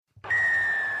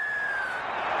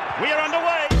We are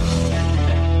underway.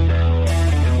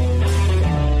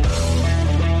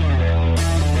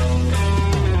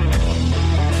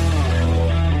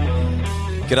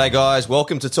 G'day guys,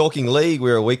 welcome to Talking League.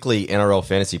 We're a weekly NRL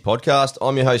fantasy podcast.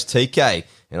 I'm your host TK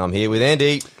and I'm here with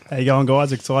Andy. How you going,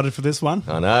 guys? Excited for this one?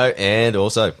 I know, and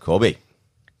also Corby.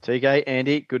 TK,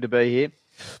 Andy, good to be here.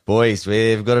 Boys,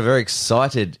 we've got a very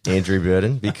excited Andrew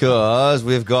Burden because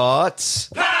we've got...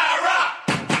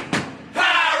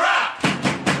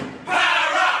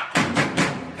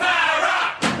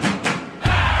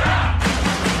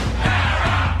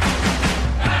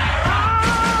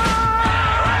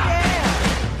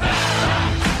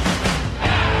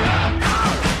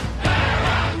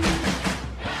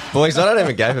 Boys, I don't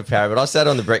even go for Para, but I sat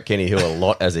on the Brett Kenny Hill a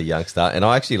lot as a youngster, and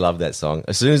I actually love that song.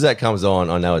 As soon as that comes on,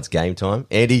 I know it's game time.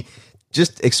 Andy,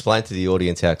 just explain to the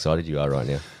audience how excited you are right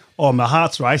now. Oh, my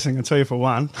heart's racing, I'll tell you for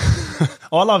one.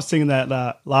 I loved singing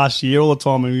that last year all the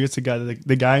time when we used to go to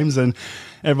the games and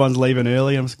everyone's leaving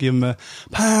early. I'm just giving them a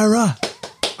Para.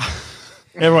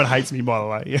 Everyone hates me, by the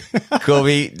way.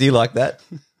 Corby, do you like that?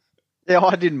 Yeah,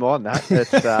 I didn't mind that.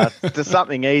 It's just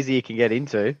something easy you can get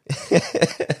into.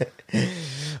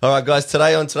 All right, guys,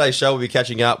 on today's show, we'll be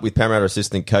catching up with Parramatta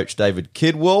assistant coach David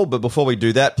Kidwell. But before we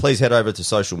do that, please head over to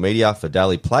social media for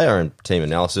daily player and team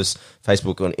analysis.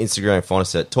 Facebook and Instagram, find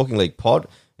us at Talking League Pod,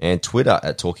 and Twitter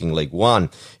at Talking League One.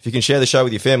 If you can share the show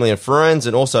with your family and friends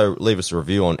and also leave us a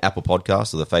review on Apple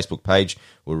Podcasts or the Facebook page,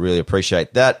 we'll really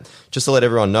appreciate that. Just to let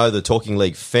everyone know, the Talking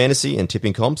League fantasy and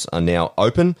tipping comps are now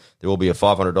open. There will be a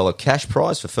 $500 cash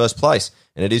prize for first place,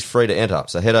 and it is free to enter.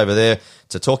 So head over there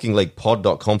to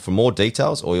talkingleaguepod.com for more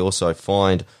details, or you also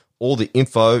find all the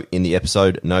info in the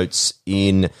episode notes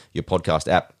in your podcast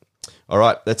app. All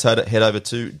right, let's head over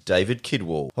to David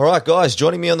Kidwell. All right, guys,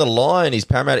 joining me on the line is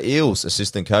Parramatta Eels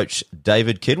assistant coach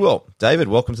David Kidwell. David,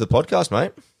 welcome to the podcast,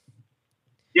 mate.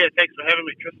 Yeah, thanks for having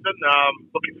me, Tristan.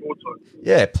 Looking forward to it.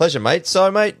 Yeah, pleasure, mate.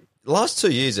 So, mate, last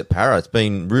 2 years at Para, it's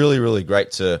been really, really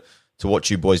great to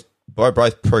watch you boys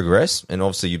both progress, and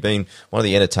obviously you've been one of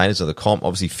the entertainers of the comp,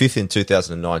 obviously fifth in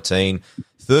 2019,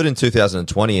 third in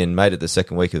 2020, and made it the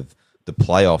second week of the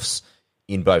playoffs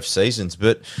in both seasons.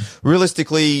 But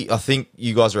realistically, I think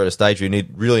you guys are at a stage where you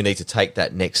really need to take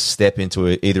that next step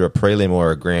into either a prelim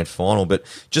or a grand final. But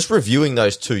just reviewing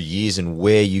those 2 years and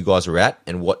where you guys are at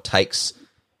and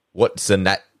what's in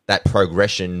that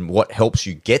progression, what helps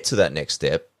you get to that next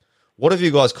step, what have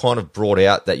you guys kind of brought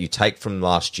out that you take from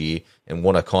last year and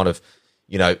want to kind of,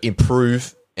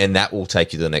 improve, and that will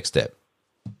take you to the next step?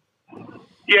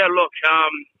 Yeah, look,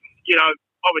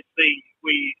 obviously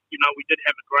we did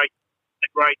have a great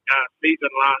season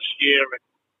last year,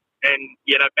 and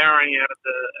bowing out of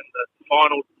the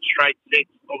final straight sets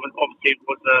obviously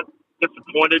was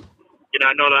disappointed.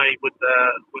 Not only with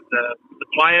the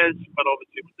players, but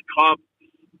obviously with the club.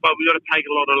 But we've got to take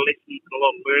a lot of lessons and a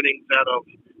lot of learnings out of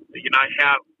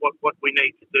what we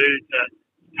need to do to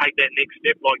take that next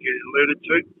step, like you alluded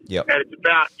to. Yep. And it's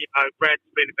about Brad's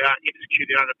been about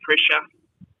executing under pressure.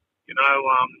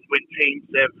 When teams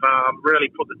have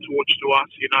really put the torch to us,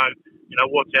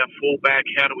 what's our fallback?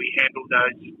 How do we handle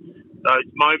those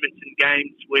moments in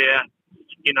games where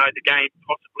the game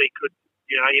possibly could,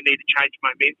 you need to change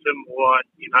momentum, or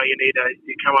you need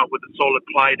to come up with a solid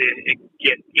play to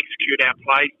execute our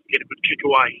plays, get a good kick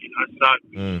away. So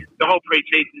the whole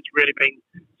pre-season's really been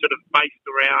sort of based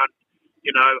around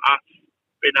us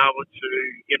being able to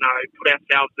put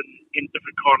ourselves in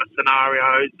different kind of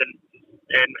scenarios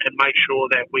and make sure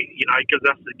that we it gives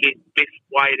us the best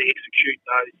way to execute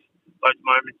those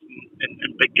moments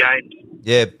in big games.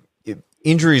 Yeah,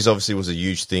 injuries obviously was a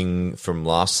huge thing from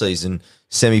last season.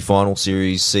 Semi-final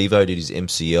series, Sevo did his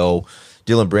MCL.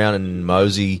 Dylan Brown and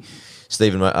Mosey,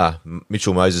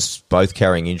 Mitchell Moses, both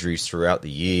carrying injuries throughout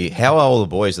the year. How are all the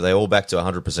boys? Are they all back to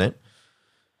 100%?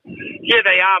 Yeah,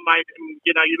 they are, mate. And,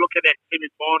 you look at that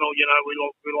semi-final, we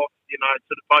lost,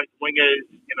 sort of both wingers,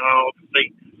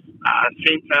 obviously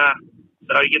centre.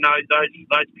 So,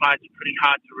 those players are pretty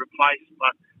hard to replace,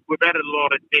 but we've added a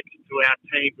lot of depth to our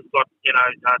team. We've got,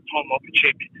 Tom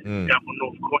Opacek down from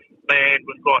North Queensland.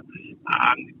 We've got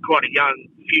quite a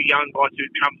few young guys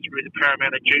who've come through the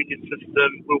Parramatta junior system.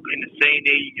 Will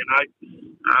Penasini,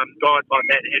 guys like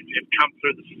that have come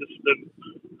through the system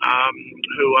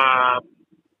who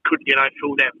could,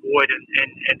 fill that void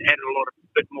and add a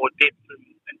bit more depth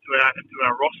into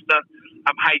our roster.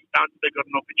 Hayes Dunster got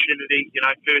an opportunity,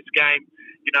 first game,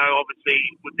 obviously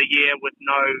with the year with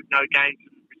no games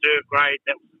in reserve grade.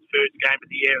 That was his first game of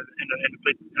the year in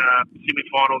a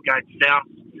semi-final against South.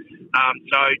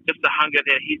 So just the hunger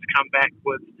that he's come back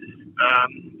with,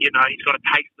 he's got a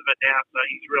taste of it now, so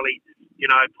he's really,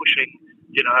 pushing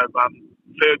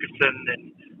Ferguson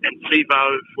and Sivo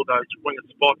for those winger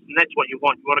spots, and that's what you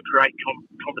want. You want to create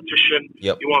competition.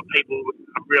 Yep. You want people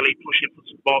really pushing for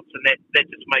spots, and that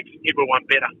just makes everyone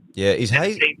better. Yeah, is and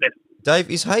Hayes the team better.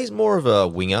 Dave? Is Hayes more of a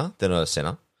winger than a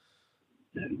centre?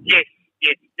 Yes,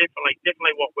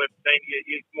 definitely. What we've seen,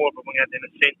 he's more of a winger than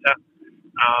a centre.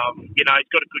 He's got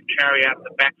a good carry out of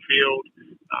the backfield.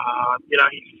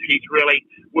 He's really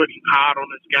working hard on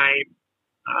his game.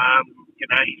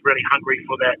 He's really hungry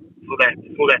for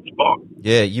that spot.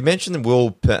 Yeah, you mentioned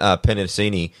Will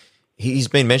Penasini. He's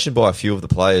been mentioned by a few of the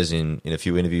players in a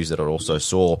few interviews that I also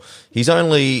saw.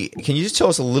 Can you just tell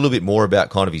us a little bit more about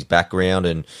kind of his background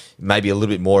and maybe a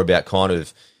little bit more about kind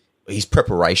of his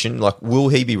preparation? Like, will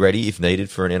he be ready if needed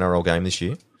for an NRL game this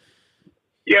year?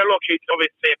 Yeah, look, he's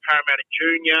obviously a Parramatta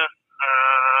junior.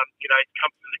 He's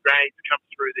come through the grades, come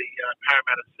through the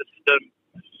Parramatta system.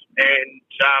 And,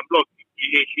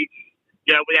 he's,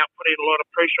 without putting a lot of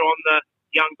pressure on the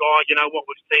young guy, what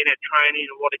we've seen at training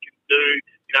and what he can do.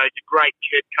 He's a great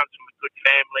kid, comes from a good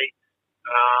family.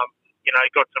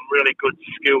 Got some really good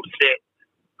skill set,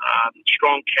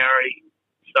 strong carry.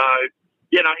 So,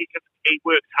 he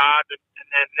works hard, and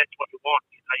that's what you want.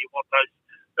 You want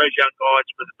those young guys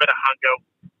with a bit of hunger,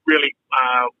 really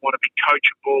want to be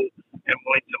coachable and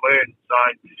willing to learn. So,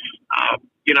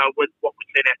 with what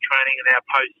we've seen at training and our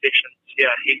post sessions,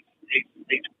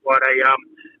 he's quite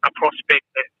a prospect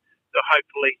that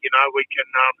hopefully, we can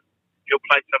he'll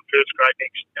play some first grade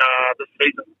this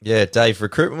season. Yeah, Dave,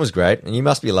 recruitment was great, and you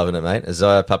must be loving it, mate.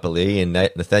 Isaiah Papali'i and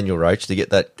Nathaniel Roach to get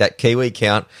that Kiwi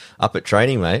count up at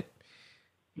training, mate.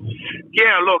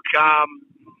 Yeah, look,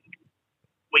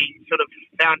 we sort of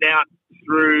found out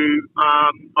through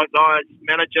Isaiah's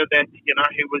manager that he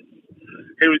was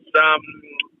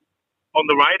on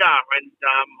the radar, and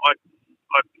I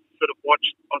sort of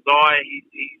watched Isaiah.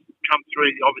 He's come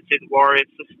through obviously the Warrior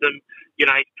system. He's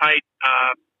played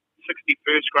 60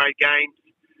 first grade games.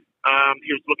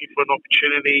 He was looking for an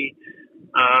opportunity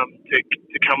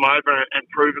to come over and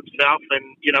prove himself, and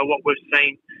what we've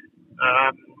seen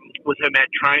with him at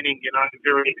training,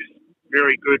 very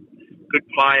very good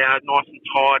player, nice and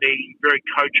tidy, very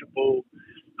coachable.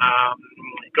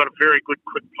 Got a very good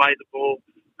quick play the ball,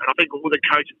 and I think all the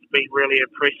coaches have been really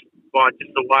impressed by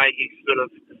just the way he's sort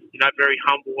of very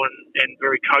humble and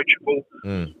very coachable.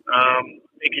 I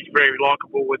think he's very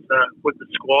likeable with the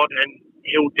squad, and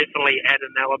he'll definitely add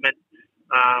an element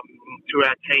to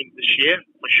our team this year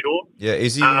for sure. Yeah,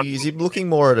 is he looking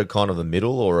more at a kind of a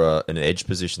middle or an edge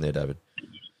position there, David?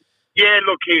 Yeah,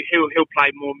 look, he'll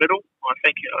play more middle. I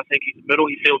think he's middle.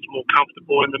 He feels more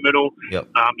comfortable in the middle. Yep.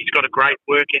 He's got a great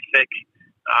work ethic.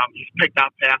 He's picked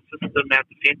up our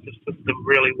defensive system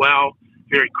really well,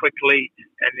 very quickly,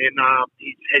 and then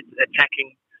he's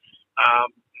attacking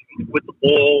with the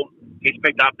ball. He's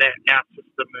picked up our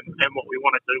system and what we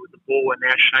want to do with the ball and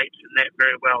our shapes and that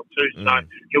very well too. So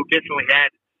he'll definitely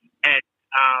add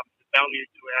value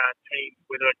to our team,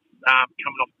 whether it's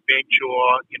coming off the bench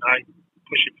or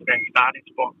pushing for that starting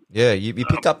spot. Yeah, you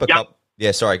picked up a couple.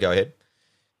 Yeah, sorry, go ahead.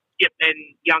 Yep, and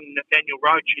young Nathaniel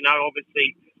Roach,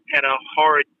 obviously had a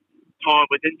horrid time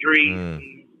with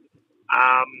injuries.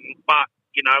 But,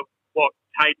 what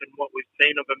tape and what we've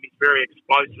seen of him, he's very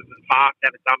explosive and fast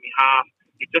at a dummy half.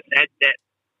 He just adds that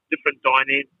different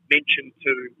dimension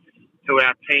to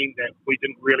our team that we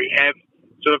didn't really have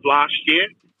sort of last year.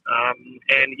 And,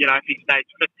 if he stays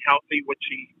fit and healthy, which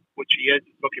he is,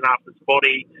 looking after his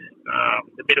body,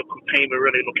 the medical team are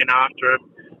really looking after him.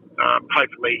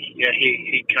 Hopefully,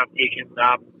 he can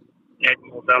add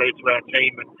more value to our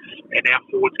team and our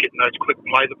forwards getting those quick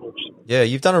play the balls. Yeah,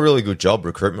 you've done a really good job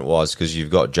recruitment-wise because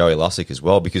you've got Joey Lussick as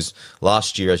well, because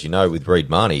last year, as you know, with Reid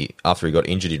Marnie, after he got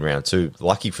injured in round 2,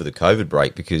 lucky for the COVID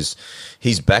break because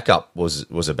his backup was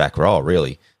a back rower,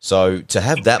 really. So to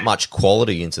have that much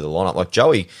quality into the lineup, like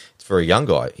Joey, for a young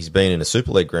guy, he's been in a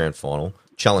Super League grand final,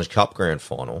 Challenge Cup grand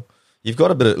final. You've got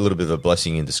a little bit of a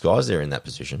blessing in disguise there in that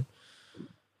position.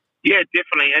 Yeah,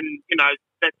 definitely. And,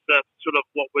 that's sort of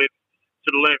what we've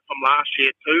sort of learned from last year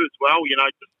too as well,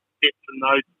 just depth in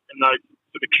those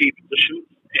sort of key positions.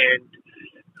 And,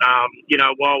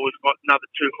 while we've got another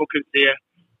 2 hookers there,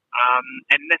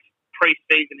 and this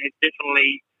pre-season has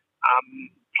definitely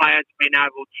players been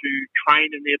able to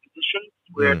train in their positions,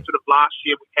 where sort of last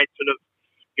year we had sort of,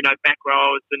 back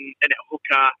rowers and at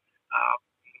hooker.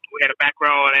 We had a back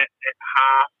rower at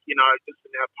half, just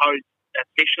in our post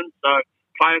session. So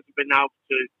players have been able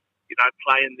to,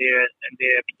 play in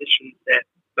their positions that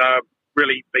they've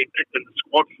really been picked in the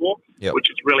squad for, which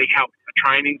has really helped our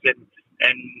trainings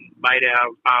and made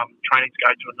our trainings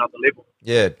go to another level.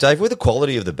 Yeah, Dave, with the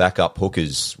quality of the backup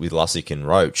hookers with Lussick and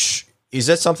Roach, Is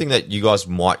that something that you guys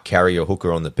might carry a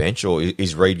hooker on the bench, or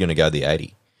is Reid going to go the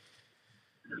 80?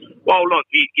 Well, look,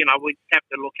 we have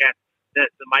to look at the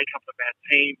makeup of our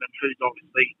team and who's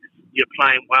obviously you're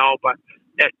playing well, but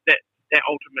that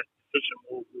ultimate decision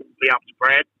will be up to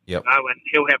Brad. Yep. And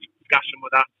he'll have a discussion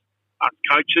with us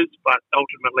coaches, but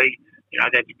ultimately,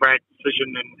 that's Brad's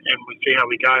decision, and we see how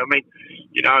we go. I mean,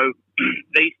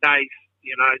 these days,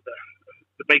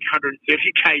 the big 130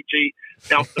 kg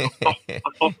Nelson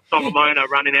Solomona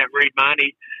running out Reed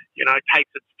Marnie,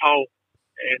 takes its toll,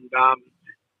 and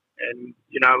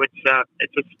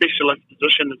it's a specialist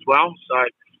position as well. So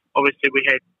obviously we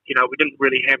had, we didn't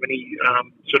really have any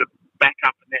sort of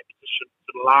backup in that position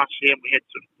sort of last year, and we had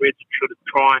to sort of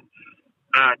try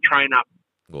and train up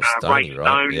Ray Stoney, Stone.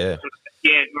 right?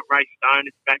 Yeah, Ray Stone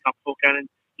is backup hooker, and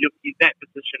that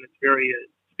position is very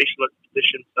specialist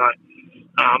position. So,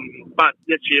 but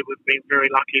this year we've been very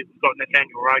lucky. We've got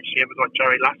Nathaniel Roach here, we've got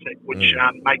Joey Lussick, which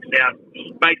makes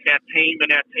our team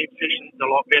and our team sessions a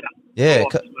lot better. Yeah,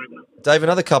 smoother. Dave,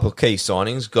 another couple of key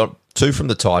signings. Got two from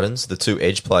the Titans, the two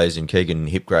edge players in Keegan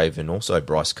Hipgrave and also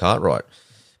Bryce Cartwright.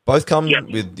 Both come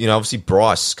with, obviously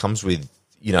Bryce comes with,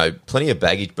 plenty of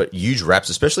baggage, but huge raps,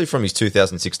 especially from his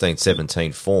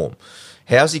 2016-17 form.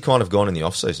 How's he kind of gone in the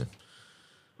off-season?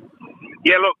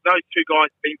 Yeah, look, those two guys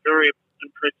have been very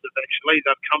impressive, actually.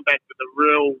 They've come back with a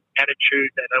real attitude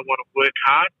that they want to work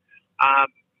hard.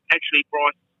 Actually,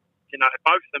 Bryce,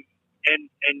 both of them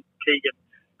and Keegan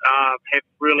have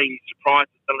really surprised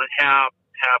us on how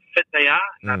fit they are.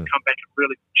 They've come back in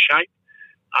really good shape.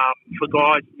 For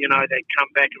guys, they come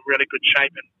back in really good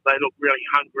shape and they look really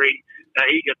hungry. They're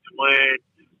eager to learn.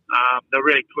 They're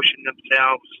really pushing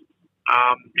themselves,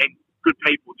 and good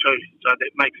people too. So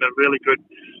that makes a really good.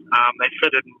 They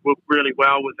fit in really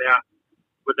well with our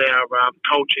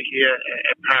culture here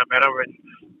at Parramatta, and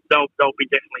they'll be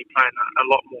definitely playing a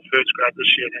lot more first grade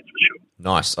this year. That's for sure.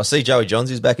 Nice. I see Joey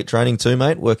Johns is back at training too,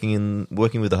 mate. Working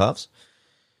with the halves.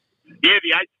 Yeah,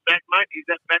 the eight's back, mate. He's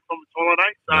back from his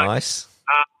holiday. So, nice.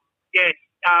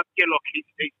 Look, he's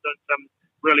doing some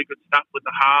really good stuff with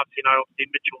the halves. Obviously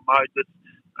Mitchell Moses,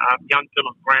 young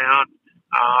Dylan Brown,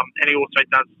 and he also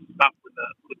does stuff with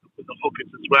the hookers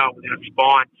as well with our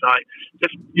spine. So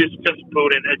just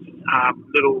put in his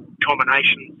little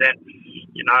combinations that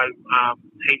he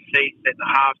sees that the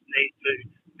halves need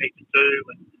to do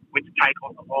and when to take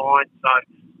on the line. So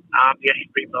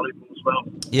he's been valuable as well.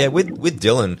 Yeah, with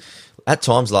Dylan, at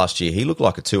times last year he looked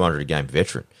like a 200-game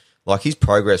veteran. Like his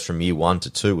progress from year 1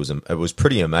 to 2 was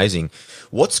pretty amazing.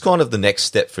 What's kind of the next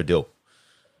step for Dill?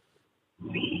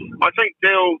 I think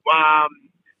Dill,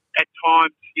 at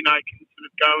times, can sort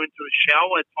of go into a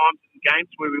shell at times in games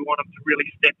where we want him to really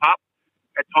step up.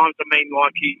 At times,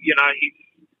 he's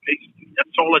a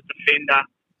solid defender.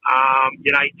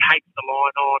 He takes the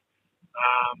line on.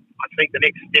 I think the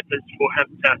next step is for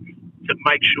him to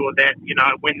make sure that,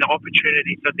 when the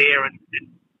opportunities are there and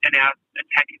our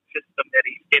attacking system, that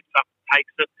he steps up and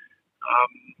takes it.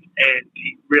 And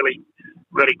he really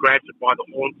grabs it by the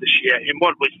horns this year. And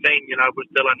what we're seeing, with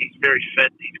Dylan, he's very fit.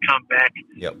 He's come back.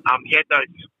 Yep. He had those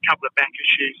couple of back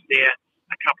issues there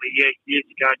a couple of years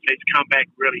ago, so he's come back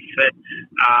really fit.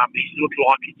 He's looked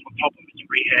like he's on top of his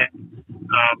rehab.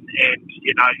 And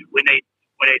we need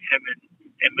him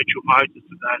and Mitchell Moses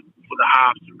for the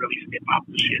halves to really step up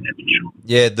this year, that's for sure.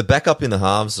 Yeah, the backup in the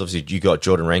halves, obviously you got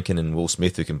Jordan Rankin and Will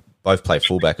Smith who can both play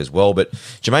fullback as well, but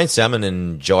Jermaine Salmon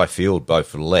and Jai Field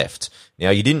both left.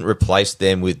 Now, you didn't replace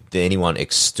them with anyone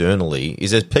externally. Is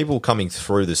there people coming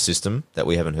through the system that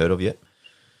we haven't heard of yet?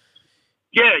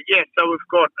 Yeah. So we've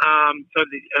got a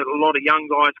lot of young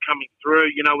guys coming through.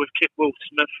 We've kept Will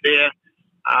Smith there.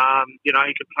 He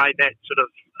can play that sort of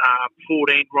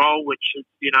 14 role, which is,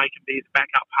 he can be the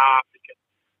backup half. He can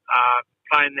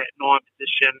play in that 9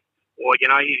 position, or, he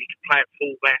can play at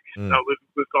fullback. So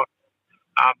we've got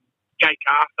Jake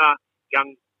Arthur,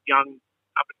 young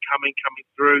up and coming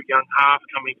through, young half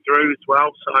coming through as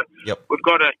well. So we've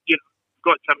got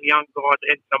got some young guys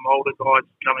and some older guys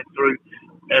coming through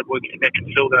that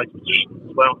can fill those positions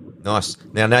as well. Nice.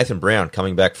 Now, Nathan Brown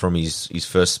coming back from his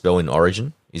first spell in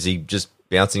Origin. Is he just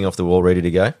bouncing off the wall, ready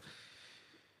to go?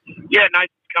 Yeah,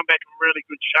 Nathan's come back in really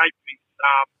good shape. He's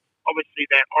obviously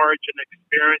that Origin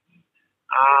experience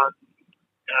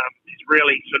has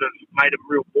really sort of made him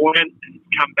real buoyant and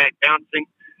come back bouncing.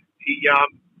 He's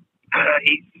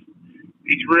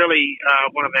really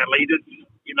one of our leaders,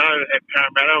 at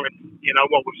Parramatta, and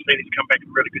what we've seen, he's come back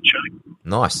in really good shape.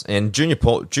 Nice. And Junior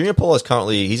Paul is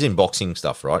currently, he's in boxing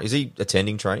stuff, right? Is he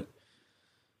attending training?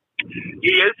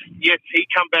 He is. Yes, he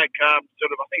come back I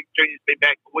think Junior's been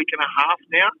back a week and a half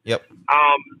now. Yep.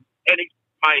 And he's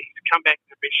come back in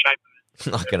the best shape of his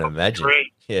I can imagine.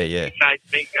 Yeah. So I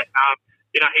think that,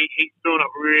 he's doing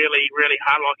it really, really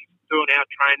hard. Like he's doing our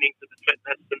training for the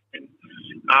fitness, and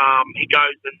he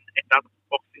goes and does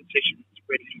boxing sessions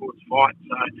ready for his fight.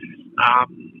 So,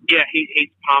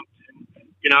 he's pumped.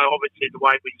 And, obviously the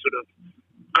way we sort of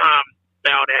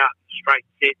bowed out straight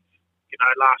sets,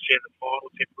 last year in the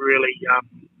finals have really,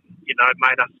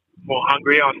 made us more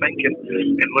hungry, I think,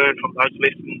 and learn from those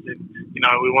lessons. And,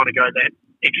 we want to go that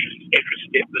extra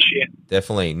step this year.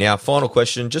 Definitely. Now, final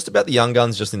question, just about the young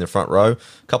guns just in the front row.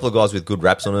 A couple of guys with good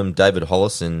raps on them, David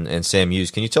Hollis and Sam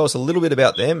Hughes. Can you tell us a little bit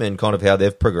about them and kind of how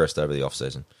they've progressed over the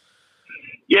off-season?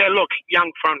 Yeah, look,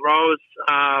 young front rowers,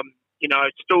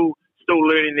 still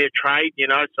learning their trade,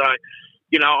 So,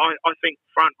 I think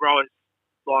front rowers,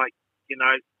 like,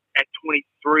 at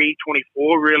 23,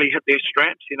 24 really hit their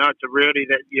straps. It's a rarity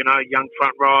that, young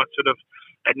front rower sort of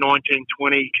at 19,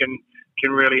 20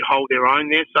 can really hold their own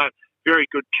there. So very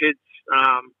good kids,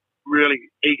 really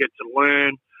eager to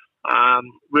learn,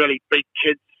 really big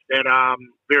kids that are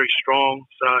very strong.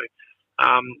 So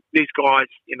these guys,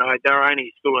 they're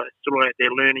only still at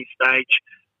their learning stage.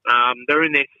 They're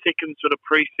in their second sort of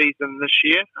pre-season this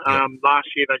year. Last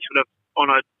year they sort of on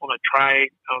a sort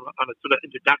of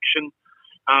introduction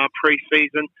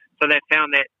pre-season, so they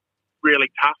found that really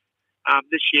tough.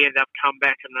 This year they've come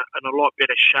back in a lot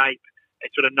better shape. They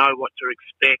sort of know what to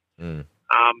expect, and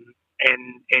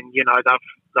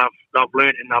they've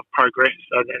learned and they've progressed.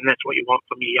 So, and that's what you want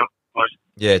from your young guys.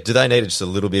 Yeah, do they need just a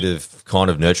little bit of kind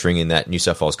of nurturing in that New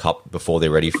South Wales Cup before they're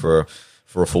ready for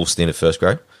a full stint at first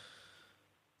grade?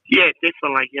 Yeah,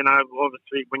 definitely.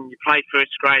 Obviously when you play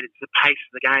first grade, it's the pace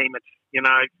of the game. It's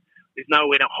there's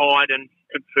nowhere to hide in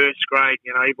first grade.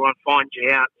 Everyone finds you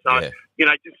out. So just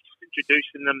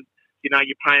introducing them.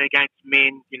 You're playing against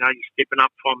men. You're stepping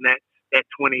up from that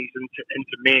 20s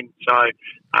into men. So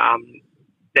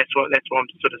that's what I'm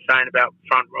sort of saying about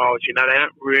front rows. They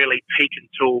don't really peak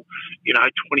until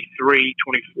 23,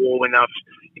 24 when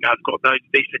they've got those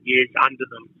decent years under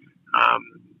them.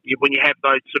 When you have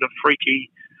those sort of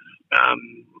freaky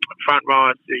front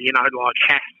rowers, like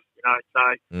Haas,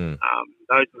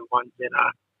 those are the ones that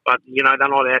are. But they're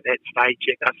not at that stage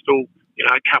yet. They're still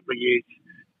a couple of years.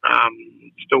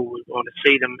 Still want to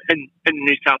see them in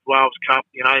New South Wales Cup.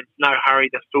 There's no hurry.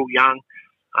 They're still young,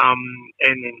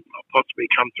 and then possibly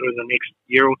come through the next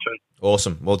year or two.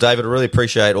 Awesome. Well, David, I really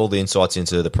appreciate all the insights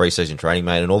into the pre-season training,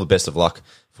 mate, and all the best of luck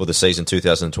for the season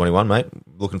 2021, mate.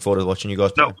 Looking forward to watching you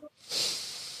guys play. No.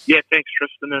 Yeah, thanks,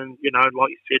 Tristan. And like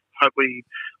you said, hopefully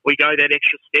we go that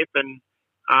extra step and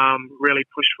really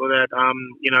push for that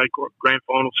grand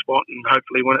final spot and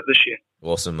hopefully win it this year.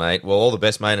 Awesome, mate. Well, all the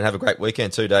best, mate, and have a great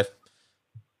weekend too, Dave.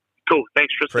 Cool.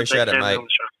 Thanks, Tristan. Appreciate it, mate.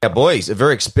 Now, boys, a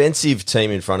very expensive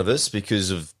team in front of us because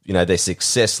of their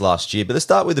success last year. But let's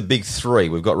start with the big three.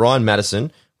 We've got Ryan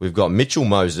Madison, we've got Mitchell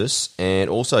Moses, and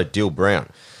also Dill Brown.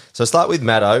 So start with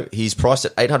Maddo. He's priced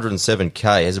at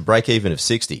 $807K, has a break-even of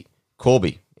 60.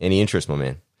 Corby, any interest, my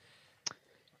man?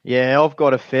 Yeah, I've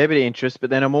got a fair bit of interest, but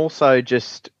then I'm also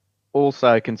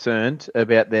concerned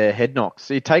about their head knocks.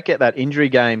 So you take out that injury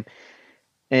game,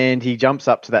 and he jumps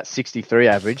up to that 63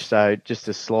 average, so just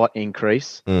a slight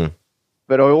increase.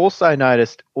 But I also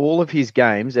noticed all of his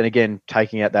games, and again,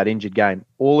 taking out that injured game,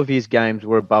 all of his games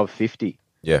were above 50.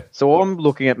 Yeah. So I'm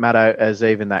looking at Maddo as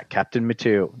even that captain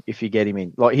material if you get him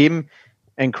in. Like him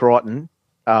and Crichton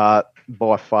are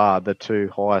by far the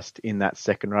two highest in that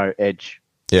second row edge.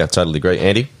 Yeah, totally agree.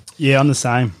 Andy? Yeah, I'm the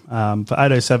same. For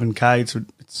 807K,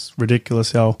 it's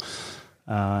ridiculous how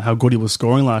good he was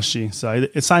scoring last year. So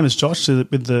it's same as Josh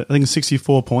with I think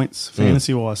 64 points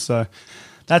fantasy wise. So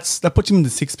that puts him in the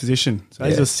sixth position. So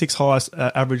he's the sixth highest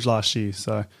average last year.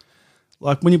 So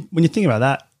like when you think about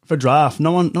that for draft,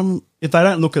 no one if they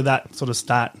don't look at that sort of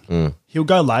stat, he'll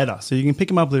go later. So you can pick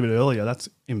him up a little bit earlier. That's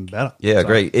even better. Yeah, I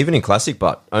agree. Even in Classic,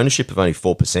 but ownership of only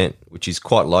 4%, which is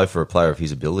quite low for a player of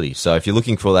his ability. So if you're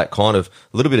looking for that kind of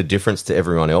a little bit of difference to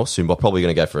everyone else, who are probably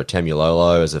going to go for a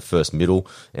Tamulolo as a first middle,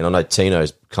 and I know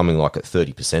Tino's coming like at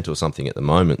 30% or something at the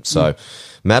moment. So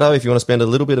Maddo, if you want to spend a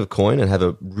little bit of coin and have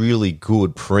a really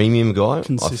good premium guy,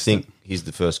 I think he's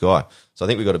the first guy. So I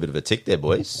think we've got a bit of a tick there,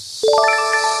 boys.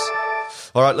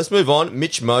 All right, let's move on.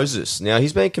 Mitch Moses. Now,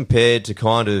 he's been compared to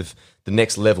kind of the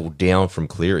next level down from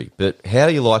Cleary. But how are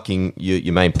you liking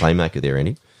your main playmaker there,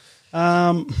 Andy?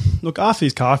 Look, after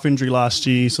his calf injury last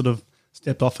year, he sort of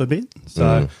stepped off a bit.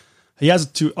 So he has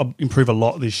to improve a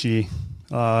lot this year.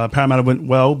 Parramatta went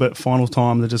well, but final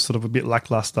time they're just sort of a bit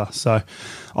lackluster. So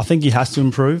I think he has to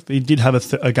improve. He did have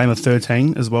a game of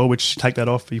 13 as well, which take that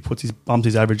off. He bumps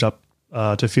his average up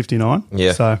to 59.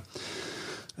 Yeah. So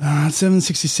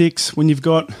 766. When you've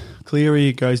got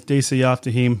Cleary goes DC after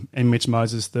him and Mitch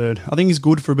Moses third. I think he's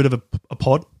good for a bit of a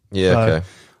pod. Yeah,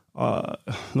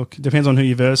 okay. Look, it depends on who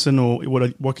you're versing or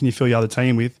what can you fill your other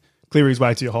team with. Cleary's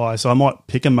way too high, so I might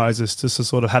pick a Moses just to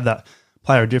sort of have that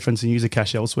player difference and use the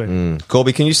cash elsewhere.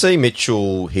 Corby, can you see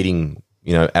Mitchell hitting,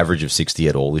 average of 60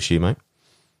 at all this year, mate?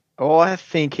 Oh, I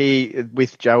think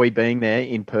with Joey being there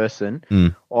in person,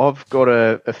 I've got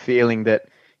a feeling that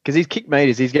because his kick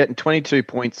meters, he's getting 22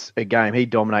 points a game. He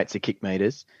dominates the kick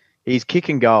meters. He's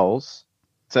kicking goals.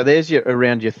 So there's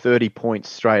around your 30 points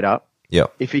straight up. Yeah.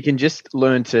 If he can just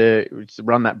learn to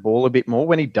run that ball a bit more,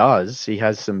 when he does, he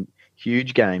has some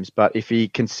huge games. But if he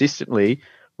consistently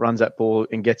runs that ball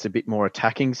and gets a bit more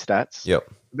attacking stats,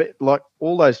 but like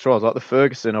all those tries, like the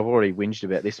Ferguson, I've already whinged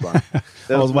about this one.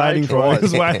 I was waiting for him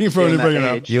to bring it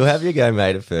up. You'll have your game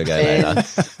made at Fergo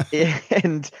later.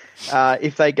 And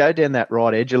if they go down that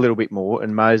right edge a little bit more,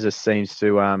 and Moses seems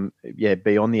to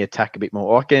be on the attack a bit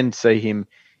more, I can see him.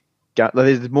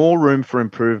 There's more room for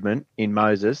improvement in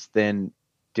Moses than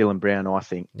Dylan Brown, I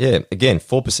think. Yeah, again,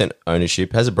 4%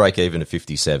 ownership, has a break even of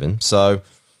 57. So,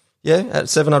 yeah, at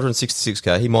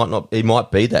 766K, he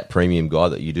might be that premium guy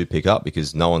that you do pick up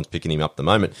because no one's picking him up at the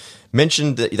moment.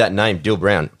 Mentioned that name, Dill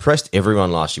Brown, pressed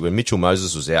everyone last year. When Mitchell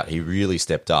Moses was out, he really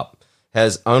stepped up.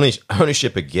 Has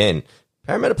ownership again.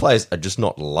 Parramatta players are just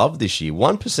not loved this year.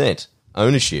 1%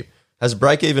 ownership. Has a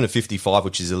break even of 55,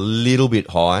 which is a little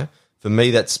bit high. For me,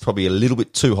 that's probably a little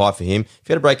bit too high for him. If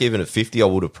he had a break even of 50, I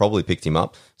would have probably picked him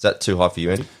up. Is that too high for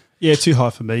you, Andy? Yeah, too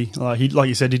high for me. Like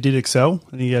you said, he did excel,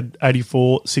 and he had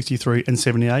 84, 63, and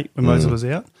 78 when Moses was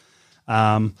out.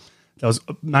 That was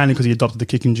mainly because he adopted the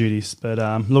kicking duties. But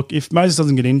look, if Moses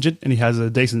doesn't get injured and he has a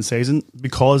decent season,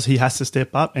 because he has to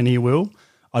step up, and he will,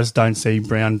 I just don't see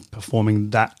Brown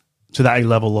performing to that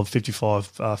level of 55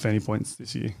 fantasy points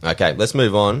this year. Okay, let's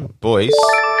move on. Boys,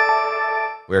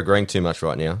 we're agreeing too much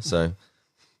right now, so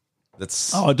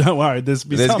that's... Oh, don't worry. There's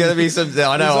going to be some...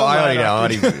 I know, I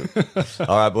already know.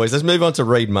 All right, boys, let's move on to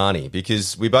Reid Marnie,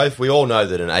 because we all know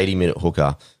that an 80-minute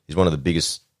hooker is one of the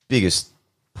biggest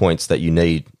points that you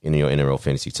need in your NRL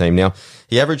fantasy team. Now,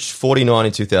 he averaged 49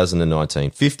 in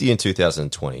 2019, 50 in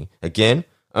 2020. Again,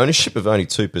 ownership of only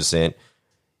 2%.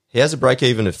 He has a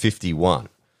break-even of 51.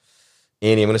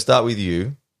 Andy, I'm going to start with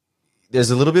you.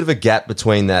 There's a little bit of a gap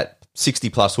between that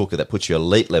 60-plus hooker that puts you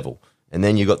elite level, and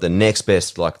then you got the next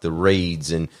best, like the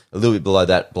Reids, and a little bit below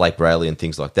that, Blake Brayley and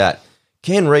things like that.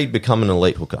 Can Reid become an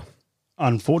elite hooker?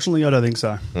 Unfortunately, I don't think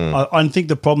so. I think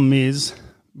the problem is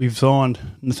we've signed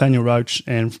Nathaniel Roach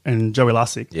and Joey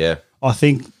Lussick. Yeah. I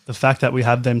think the fact that we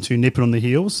have them two nipping on the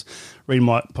heels, Reid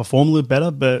might perform a little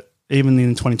better, but even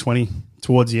in 2020,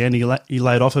 towards the end, he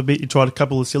laid off a bit. He tried a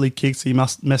couple of silly kicks. He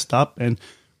messed up and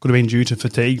could have been due to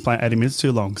fatigue playing 80 minutes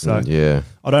too long. So yeah,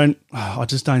 I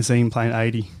just don't see him playing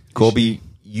 80. Corby,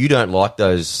 you don't like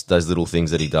those little things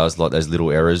that he does, like those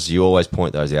little errors. You always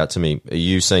point those out to me. Are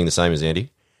you seeing the same as Andy?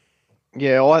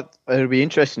 Yeah, it'll be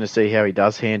interesting to see how he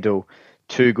does handle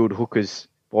two good hookers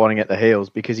biting at the heels,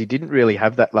 because he didn't really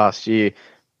have that last year. It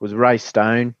was Ray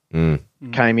Stone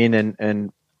came in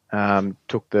and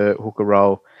took the hooker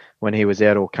role when he was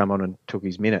out, or come on and took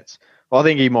his minutes. I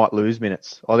think he might lose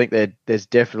minutes. I think there's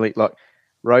definitely, like,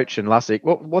 Roach and Lussick.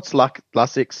 What's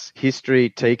Lussick's history,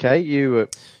 TK?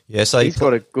 He's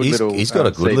got a good little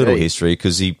little history,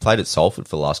 because he played at Salford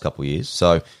for the last couple of years.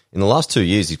 So in the last 2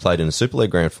 years, he's played in the Super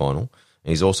League Grand Final, and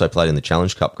he's also played in the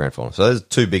Challenge Cup Grand Final. So those are the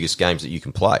two biggest games that you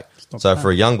can play. So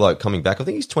for a young bloke coming back, I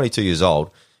think he's 22 years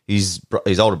old. His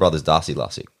older brother's Darcy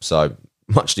Lussick. So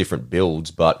much different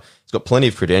builds, but he's got plenty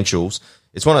of credentials.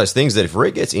 It's one of those things that if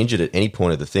Reid gets injured at any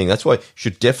point of the thing, that's why you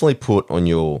should definitely put on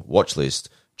your watch list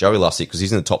Joey Lussick, because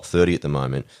he's in the top 30 at the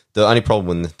moment. The only problem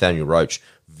with Nathaniel Roach,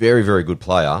 very, very good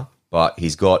player, but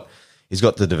he's got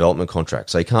the development contract,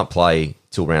 so he can't play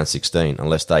till round 16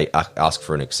 unless they ask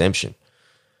for an exemption.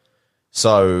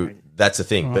 So that's the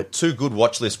thing. But two good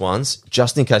watch list ones,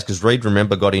 just in case, because Reid,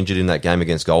 remember, got injured in that game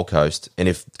against Gold Coast, and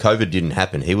if COVID didn't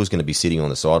happen, he was going to be sitting on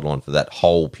the sideline for that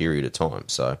whole period of time.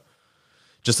 So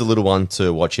just a little one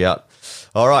to watch out.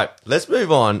 All right, let's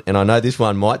move on. And I know this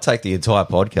one might take the entire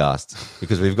podcast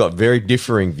because we've got very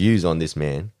differing views on this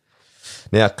man.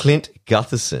 Now, Clint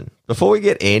Gutherson. Before we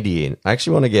get Andy in, I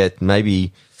actually want to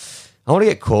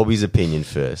get Corby's opinion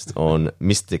first on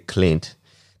Mr. Clint.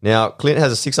 Now, Clint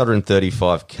has a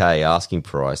 635K asking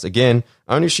price. Again,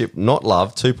 ownership not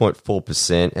loved,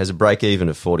 2.4%, has a break even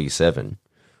of 47.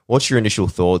 What's your initial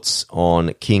thoughts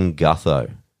on King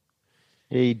Gutho?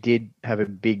 He did have a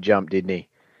big jump, didn't he?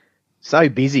 So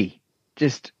busy.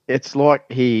 Just, it's like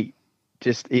he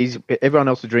everyone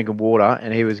else was drinking water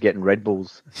and he was getting Red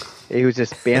Bulls. He was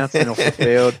just bouncing off the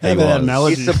field.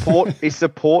 His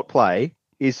support play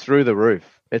is through the roof.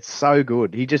 It's so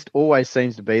good. He just always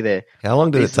seems to be there. How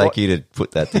long did it take you to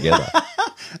put that together?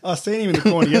 I seen him in the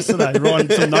corner yesterday writing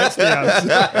some notes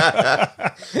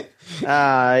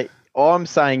down. I'm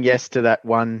saying yes to that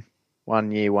one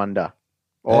year wonder.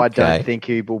 Okay. I don't think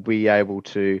he will be able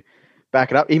to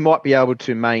back it up. He might be able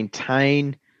to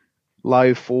maintain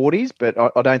low 40s, but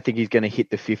I don't think he's going to hit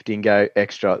the 50 and go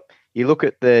extra. You look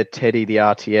at the Teddy, the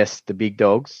RTS, the big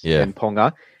dogs, and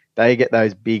Ponga, they get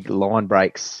those big line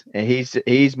breaks, and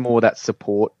he's more that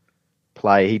support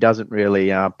play. He doesn't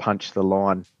really punch the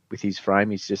line with his frame.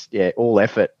 He's just, all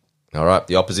effort. All right,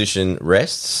 the opposition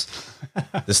rests.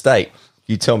 The state,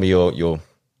 you tell me your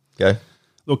go.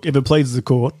 Look, if it pleases the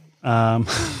court,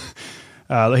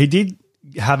 he did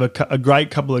have a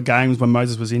great couple of games when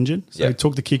Moses was injured, so he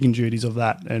took the kicking duties of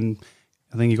that, and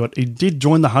I think he did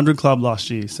join the 100 club last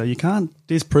year, so you can't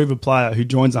disprove a player who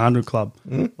joins the 100 club.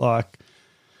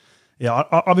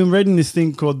 I've been reading this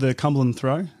thing called the Cumberland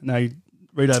Throw. Now you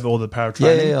read over all the para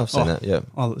training. Yeah, I've seen that. Yeah,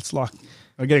 it's like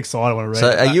I get excited when I read. So,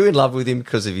 it. are you in love with him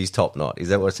because of his top knot? Is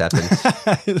that what's happened?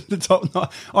 The top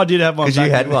knot. I did have one because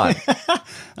you had one.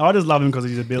 I just love him because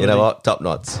of his ability. You know what? Top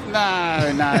knots.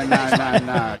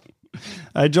 No.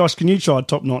 Hey, Josh, can you try a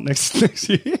top knot next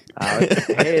year?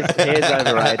 Hair's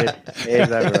overrated. Hair's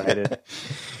overrated.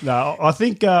 No, I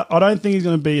don't think he's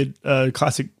going to be a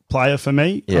classic player for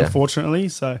me, unfortunately.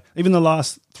 So even the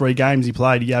last 3 games he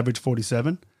played, he averaged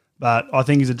 47. But I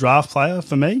think he's a draft player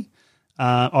for me.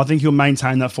 I think he'll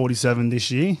maintain that 47 this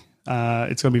year.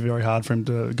 It's going to be very hard for him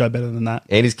to go better than that.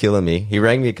 And he's killing me. He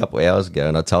rang me a couple of hours ago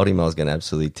and I told him I was going to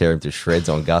absolutely tear him to shreds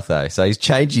on Gutho. So he's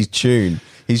changed his tune.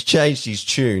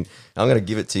 I'm going to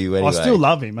give it to you anyway. I still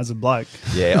love him as a bloke.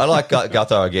 Yeah, I like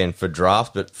Gutho again for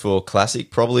draft, but for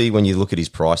classic, probably when you look at his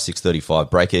price, 635,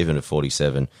 break even at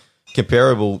 47.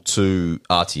 Comparable to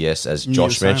RTS, as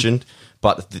Josh mentioned.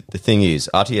 But the thing is,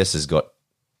 RTS he's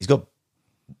got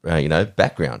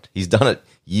background. He's done it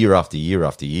year after year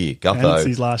after year. Gutho, and it's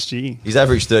his last year. He's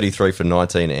averaged 33 for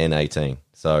 19 and 18.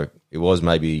 So it was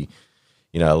maybe,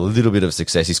 a little bit of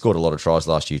success. He scored a lot of tries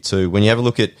last year too. When you have a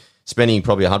look at spending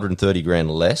probably 130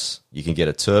 grand less, you can get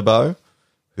a Turbo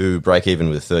who break even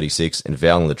with 36 and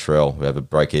Val and Latrell who have a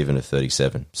break even of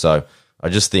 37. So I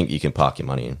just think you can park your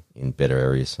money in better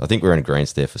areas. I think we're in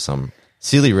agreement there for some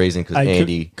silly reason because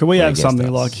Andy. Can we have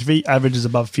something like if he averages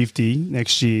above 50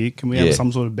 next year? Can we have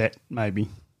some sort of bet maybe?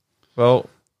 Well,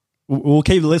 we'll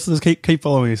keep the listeners keep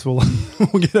following us. We'll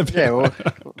get a bet. Yeah,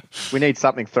 we need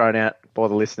something thrown out by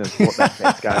the listeners what that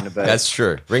bet's going to be. That's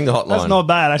true. Ring the hotline. That's not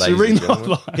bad. Actually, ring the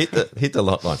hotline. Hit the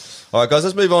hotline. All right, guys,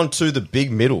 let's move on to the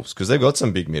big middles because they've got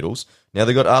some big middles. Now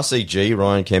they've got RCG,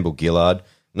 Ryan Campbell-Gillard,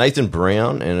 Nathan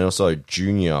Brown, and also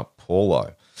Junior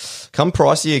Paulo. Come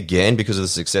pricey again because of the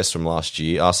success from last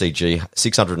year. RCG,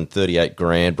 638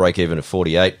 grand, break even of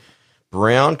 48.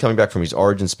 Brown, coming back from his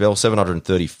origin spell,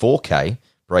 734K,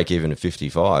 break even of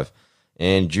 55.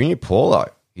 And Junior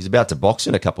Paulo, he's about to box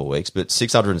in a couple of weeks, but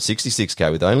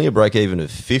 666K with only a break even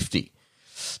of 50.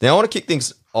 Now, I want to kick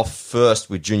things off first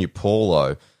with Junior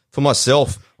Paulo. For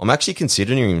myself, I'm actually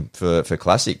considering him for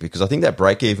Classic because I think that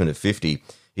break even of 50,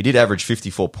 he did average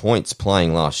 54 points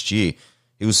playing last year.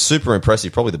 He was super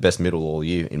impressive, probably the best middle all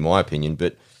year, in my opinion.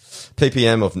 But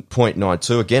PPM of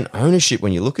 0.92, again, ownership,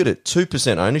 when you look at it,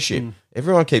 2% ownership.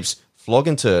 Everyone keeps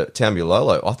flogging to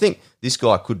Taumulolo. I think this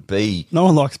guy could be... No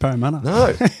one likes Parramatta.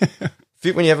 No.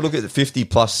 When you have a look at the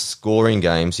 50-plus scoring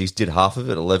games, he's did half of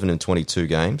it, 11 and 22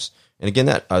 games. And again,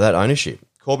 that ownership.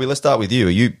 Corby, let's start with you.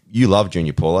 You love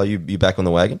Junior Paulo. You back on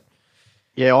the wagon?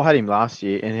 Yeah, I had him last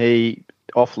year, and he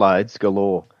offloads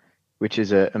galore, which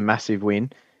is a massive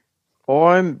win.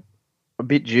 I'm a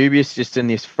bit dubious just in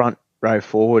this front row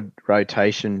forward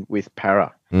rotation with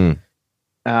Para.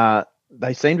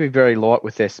 They seem to be very light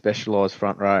with their specialised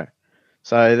front row.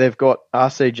 So they've got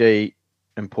RCG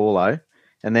and Paulo,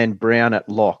 and then Brown at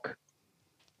lock.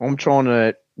 I'm trying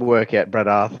to work out Brad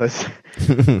Arthur's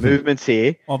movements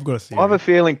here. I've got a theory. I have a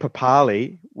feeling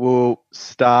Papali will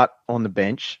start on the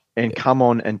bench and come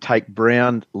on and take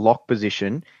Brown lock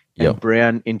position and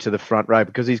Brown into the front row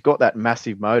because he's got that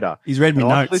massive motor. He's read me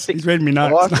notes.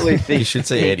 I actually think you should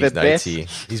see Eddie's notes here.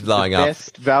 He's blowing up. The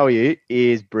best value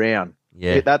is Brown.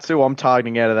 Yeah. That's who I'm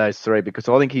targeting out of those three because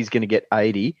I think he's going to get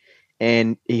 80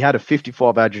 and he had a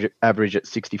 55 average at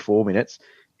 64 minutes.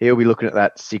 He'll be looking at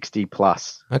that 60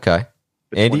 plus. Okay.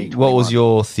 Andy, what was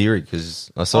your theory?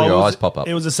 Because I saw your eyes pop up.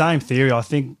 It was the same theory. I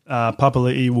think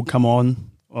Papali'i will come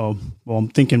on. Well, I'm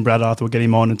thinking Brad Arthur will get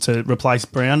him on to replace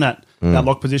Brown at that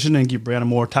lock position and give Brown a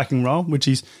more attacking role, which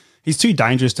he's he's too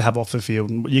dangerous to have off the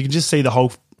field. You can just see the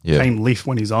whole team lift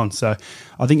when he's on. So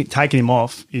I think taking him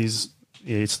off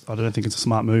I don't think it's a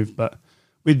smart move. But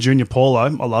with Junior Paulo,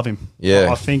 I love him.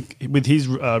 Yeah. I think with his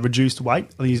reduced weight,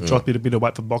 I think he's dropped a bit of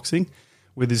weight for boxing.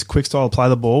 With his quick style to play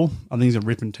the ball, I think he's a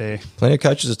rip and tear. Plenty of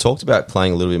coaches have talked about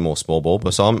playing a little bit more small ball,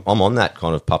 but so I'm on that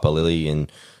kind of Papa Lily and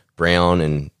Brown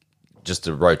and just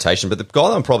a rotation. But the guy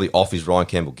that I'm probably off is Ryan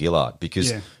Campbell-Gillard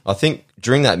because I think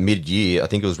during that mid-year, I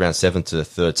think it was around 7 to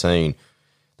 13,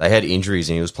 they had injuries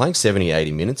and he was playing 70,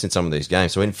 80 minutes in some of these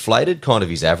games. So it inflated kind of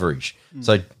his average.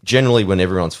 So generally when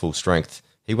everyone's full strength,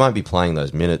 he won't be playing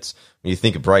those minutes. When you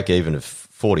think a break even of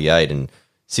 48 and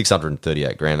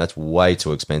 638 grand, that's way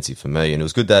too expensive for me. And it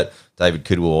was good that David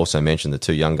Kidwell also mentioned the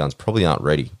two young guns probably aren't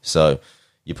ready. So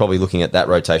you're probably looking at that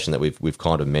rotation that we've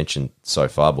kind of mentioned so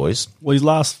far, boys. Well, his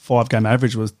last 5-game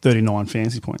average was 39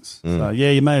 fantasy points. So,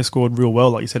 yeah, he may have scored real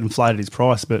well, like you said, inflated his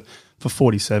price, but for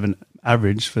 47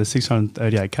 average for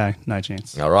 638K, no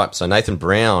chance. All right, so Nathan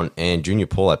Brown and Junior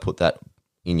Paulo, put that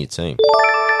in your team.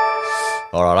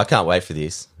 All right, I can't wait for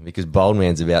this because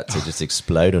Boldman's about to just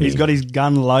explode on him. He's got his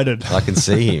gun loaded. I can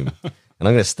see him. And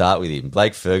I'm going to start with him.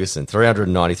 Blake Ferguson,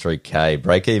 393K,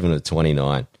 break even at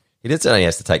 29. He just only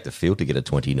has to take the field to get a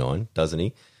 29, doesn't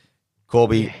he?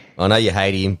 Corby, I know you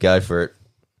hate him. Go for it.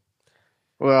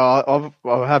 Well,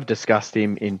 I have discussed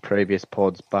him in previous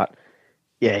pods, but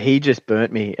yeah, he just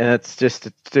burnt me, and it's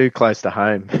too close to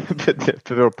home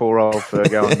for poor old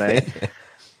Fergo and me.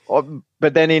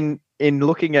 But then in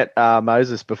looking at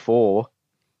Moses before,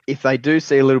 if they do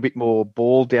see a little bit more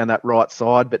ball down that right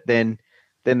side, but then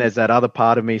there's that other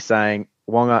part of me saying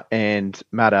Wonga and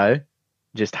Maddo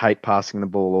just hate passing the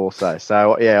ball also.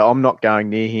 So, yeah, I'm not going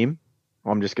near him.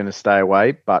 I'm just going to stay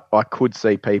away. But I could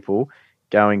see people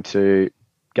going to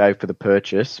go for the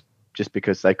purchase just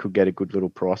because they could get a good little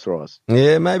price rise.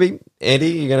 Yeah, maybe. Andy,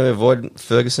 you're going to avoid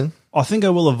Ferguson? I think I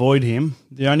will avoid him.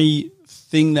 The only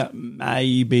thing that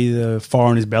may be the fire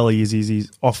on his belly is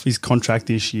he's off his contract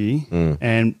this year,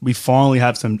 and we finally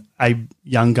have a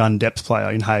young gun depth player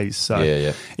in Hayes. So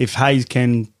if Hayes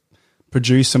can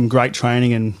produce some great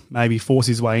training and maybe force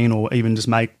his way in or even just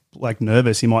make Blake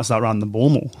nervous, he might start running the ball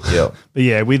more. Yeah. But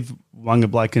yeah, with Wonga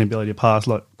Blake and ability to pass,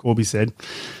 like Corby said,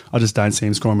 I just don't see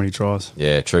him scoring many tries.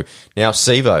 Yeah, true. Now,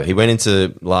 Sivo, he went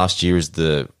into last year as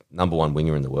the number one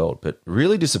winger in the world, but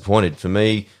really disappointed for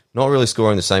me, not really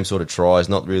scoring the same sort of tries,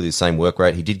 not really the same work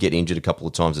rate. He did get injured a couple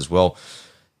of times as well.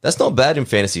 That's not bad in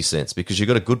fantasy sense because you've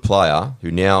got a good player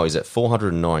who now is at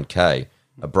 409K,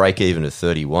 a break even of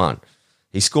 31.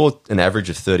 He scored an average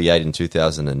of 38 in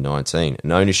 2019,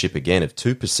 an ownership again of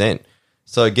 2%.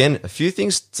 So again, a few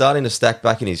things starting to stack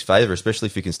back in his favour, especially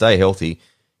if he can stay healthy,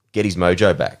 get his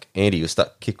mojo back. Andy, we'll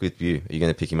start kick with you. Are you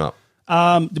going to pick him up?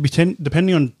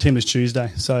 Depending on Team this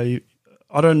Tuesday. So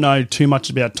I don't know too much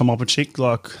about Tom Opachik.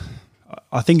 Like,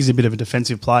 I think he's a bit of a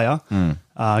defensive player.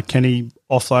 Can he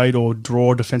offload or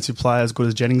draw a defensive player as good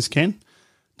as Jennings can?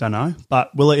 Don't know.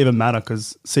 But will it even matter?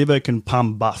 Because Sivo can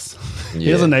pump bus. He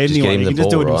doesn't need anyone. He can just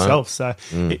do it himself. So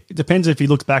it depends if he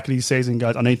looks back at his season and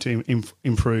goes, I need to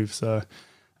improve. So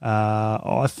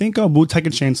I think I will take a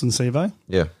chance on Sivo.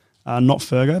 Yeah. Not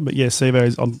Fergo, but yeah, Sivo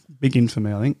is big in for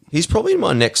me, I think. He's probably in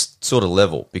my next sort of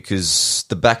level because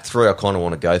the back three I kind of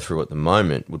want to go through at the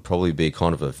moment would probably be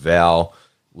kind of a Val,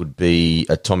 would be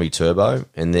a Tommy Turbo,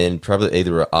 and then probably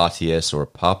either a RTS or a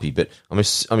Puppy. But I mean,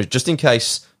 just in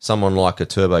case someone like a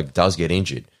Turbo does get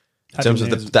injured, in terms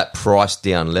of that price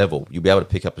down level, you'll be able to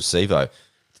pick up a Sivo.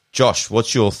 Josh,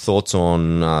 what's your thoughts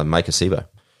on Make a Sivo?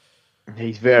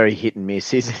 He's very hit and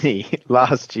miss, isn't he?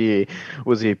 Last year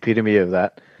was the epitome of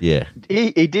that. Yeah.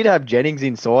 He did have Jennings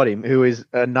inside him, who is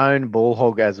a known ball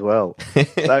hog as well.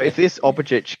 So if this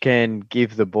Opachich can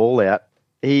give the ball out,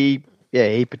 he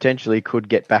potentially could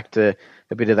get back to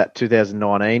a bit of that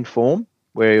 2019 form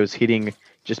where he was hitting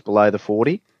just below the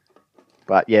 40.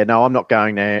 But yeah, no, I'm not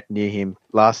going near him.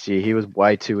 Last year, he was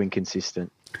way too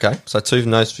inconsistent. Okay, so 2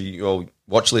 no's for your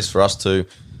watch list for us to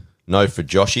know for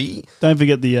Joshy. Don't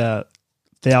forget the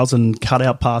 1,000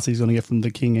 cutout pass he's going to get from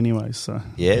the King anyway. So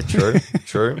yeah, true.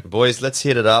 Boys, let's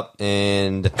hit it up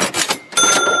and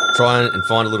try and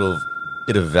find a little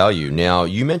bit of value. Now,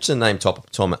 you mentioned the name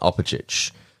Tom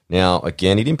Opachich. Now,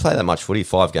 again, he didn't play that much footy,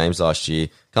 5 games last year.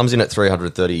 Comes in at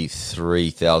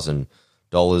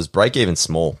 $333,000. Break even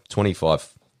small,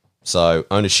 25. So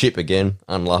ownership, again,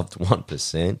 unloved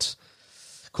 1%.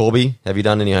 Corby, have you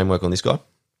done any homework on this guy?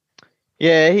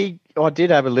 Yeah, I did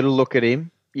have a little look at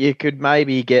him. You could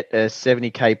maybe get a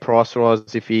 70K price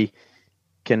rise if he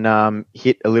can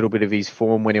hit a little bit of his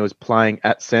form when he was playing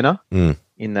at centre in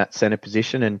that centre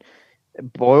position. And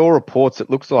by all reports, it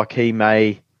looks like he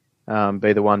may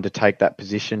be the one to take that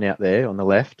position out there on the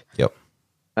left. Yep.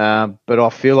 But I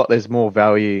feel like there's more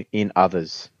value in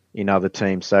others, in other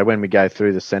teams. So when we go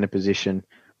through the centre position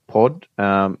pod,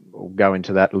 we'll go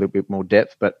into that a little bit more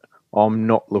depth, but I'm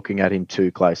not looking at him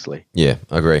too closely. Yeah,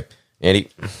 I agree. Andy?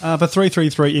 For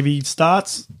 3-3-3, if he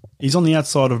starts, he's on the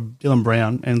outside of Dylan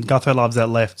Brown, and Gutho loves that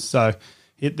left. So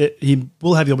he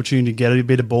will have the opportunity to get a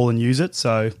bit of ball and use it.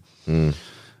 So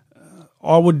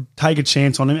I would take a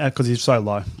chance on him because he's so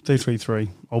low. 3-3-3,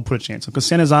 I'll put a chance on because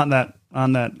centres aren't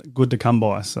that good to come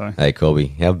by. So Hey, Corby,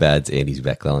 how bad's Andy's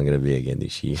backline going to be again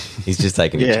this year? He's just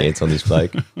taking a chance on this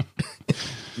bloke.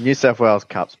 New South Wales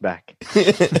Cup's back.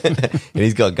 And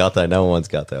he's got Gutho. No one wants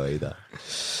Gutho either.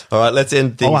 All right, let's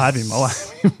end things. I'll have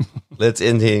him. Let's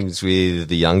end things with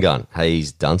the young gun,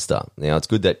 Hayes Dunster. Now, it's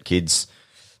good that kids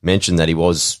mentioned that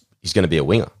he's going to be a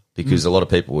winger because a lot of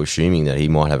people were assuming that he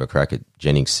might have a crack at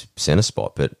Jennings' centre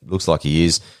spot, but looks like he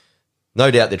is. No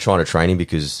doubt they're trying to train him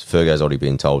because Fergo's already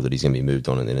been told that he's going to be moved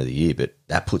on at the end of the year, but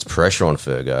that puts pressure on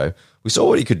Fergo. We saw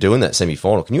what he could do in that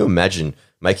semi-final. Can you imagine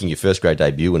making your first grade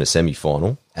debut in a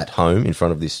semi-final at home in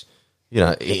front of this,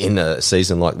 in a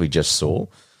season like we just saw?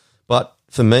 But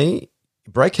for me,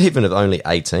 break even of only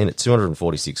 18 at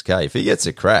 246K. If he gets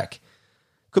a crack,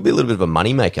 could be a little bit of a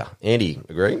moneymaker. Andy,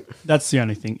 agree? That's the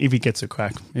only thing. If he gets a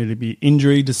crack, it'd be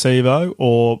injury, deceivo,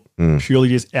 or purely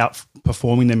just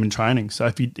outperforming them in training. So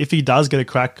if he does get a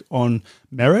crack on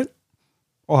merit,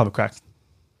 I'll have a crack.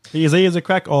 He has a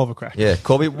crack, I'll have a crack. Yeah.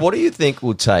 Corby, what do you think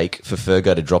will take for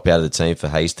Fergo to drop out of the team for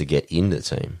Hayes to get in the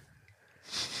team?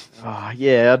 Oh,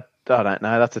 yeah, I don't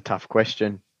know. That's a tough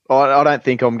question. I don't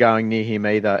think I'm going near him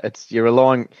either. You're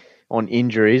relying on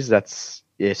injuries. That's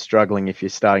struggling if you're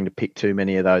starting to pick too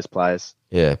many of those players.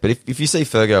 Yeah, but if you see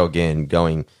Fergo again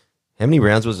going, how many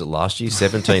rounds was it last year?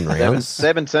 17 rounds?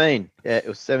 17. Yeah, it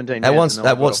was 17 At rounds.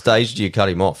 what stage do you cut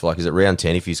him off? Like, is it round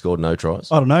 10 if he scored no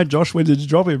tries? I don't know, Josh. When did you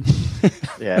drop him?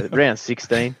 Yeah, round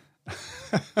 16.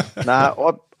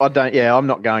 No, I don't. Yeah, I'm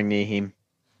not going near him.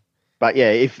 But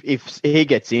yeah, if he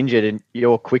gets injured and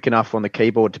you're quick enough on the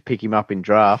keyboard to pick him up in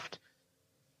draft,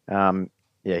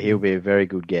 he'll be a very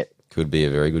good get. Could be a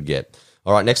very good get.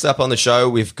 All right, next up on the show,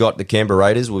 we've got the Canberra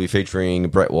Raiders. We'll be featuring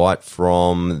Brett White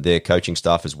from their coaching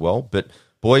staff as well. But,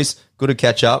 boys, good to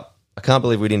catch up. I can't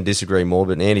believe we didn't disagree more,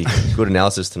 but Andy, good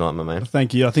analysis tonight, my man.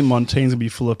 Thank you. I think my team's going to be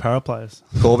full of para players.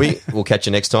 Corby, we'll catch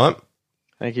you next time.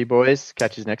 Thank you, boys.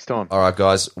 Catch you next time. All right,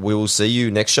 guys, we will see you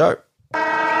next show.